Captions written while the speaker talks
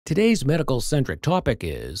Today's medical-centric topic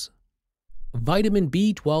is vitamin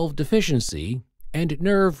B12 deficiency and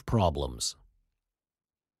nerve problems.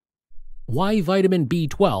 Why vitamin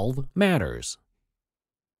B12 matters.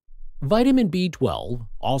 Vitamin B12,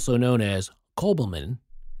 also known as cobalamin,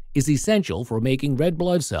 is essential for making red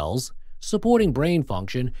blood cells, supporting brain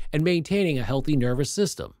function, and maintaining a healthy nervous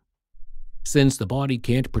system. Since the body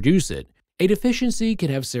can't produce it, a deficiency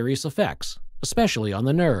can have serious effects, especially on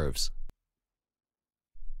the nerves.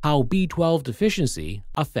 How B12 deficiency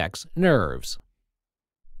affects nerves.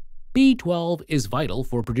 B12 is vital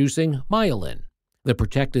for producing myelin, the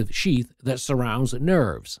protective sheath that surrounds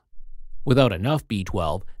nerves. Without enough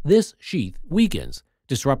B12, this sheath weakens,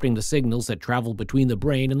 disrupting the signals that travel between the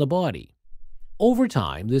brain and the body. Over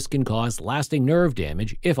time, this can cause lasting nerve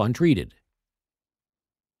damage if untreated.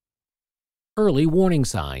 Early warning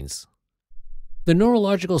signs. The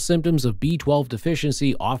neurological symptoms of B12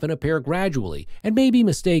 deficiency often appear gradually and may be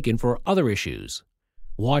mistaken for other issues.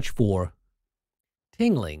 Watch for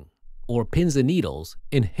tingling or pins and needles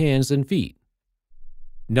in hands and feet,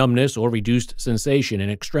 numbness or reduced sensation in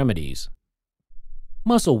extremities,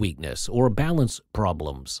 muscle weakness or balance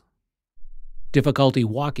problems, difficulty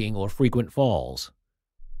walking or frequent falls,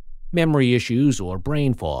 memory issues or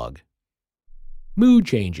brain fog, mood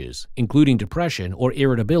changes, including depression or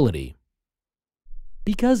irritability.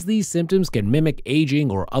 Because these symptoms can mimic aging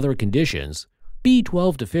or other conditions,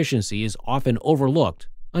 B12 deficiency is often overlooked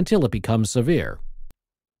until it becomes severe.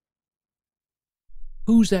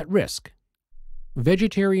 Who's at risk?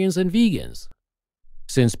 Vegetarians and vegans.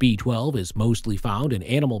 Since B12 is mostly found in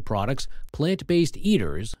animal products, plant-based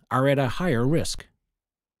eaters are at a higher risk.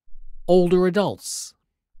 Older adults.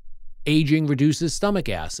 Aging reduces stomach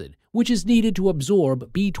acid, which is needed to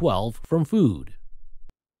absorb B12 from food.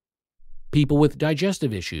 People with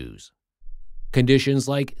digestive issues. Conditions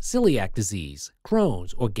like celiac disease,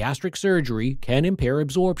 Crohn's, or gastric surgery can impair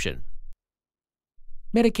absorption.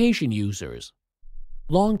 Medication users.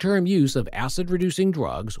 Long-term use of acid-reducing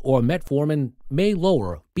drugs or metformin may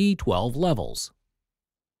lower B12 levels.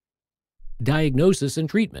 Diagnosis and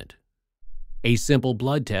treatment. A simple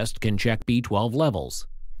blood test can check B12 levels.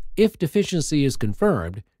 If deficiency is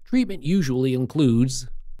confirmed, treatment usually includes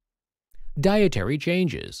dietary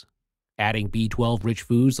changes, adding B12-rich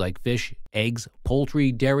foods like fish, eggs,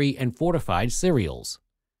 poultry, dairy, and fortified cereals.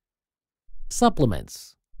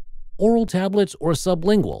 Supplements. Oral tablets or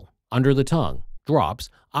sublingual, under the tongue,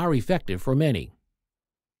 drops are effective for many.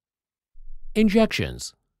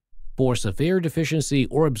 Injections. For severe deficiency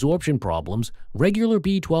or absorption problems, regular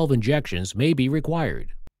B12 injections may be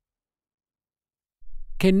required.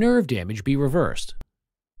 Can nerve damage be reversed?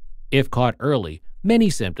 If caught early,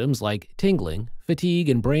 many symptoms like tingling, fatigue,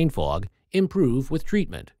 and brain fog improve with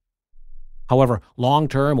treatment. However,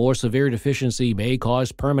 long-term or severe deficiency may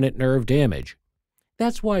cause permanent nerve damage.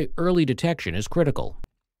 That's why early detection is critical.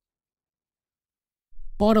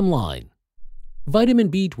 Bottom line, vitamin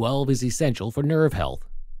B12 is essential for nerve health.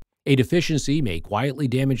 A deficiency may quietly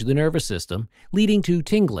damage the nervous system, leading to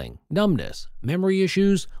tingling, numbness, memory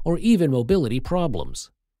issues, or even mobility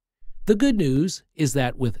problems. The good news is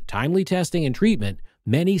that with timely testing and treatment,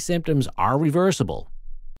 many symptoms are reversible.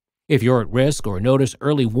 If you're at risk or notice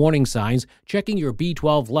early warning signs, checking your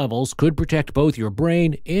B12 levels could protect both your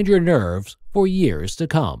brain and your nerves for years to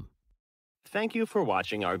come. Thank you for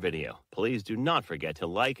watching our video. Please do not forget to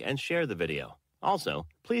like and share the video. Also,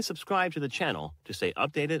 please subscribe to the channel to stay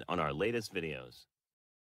updated on our latest videos.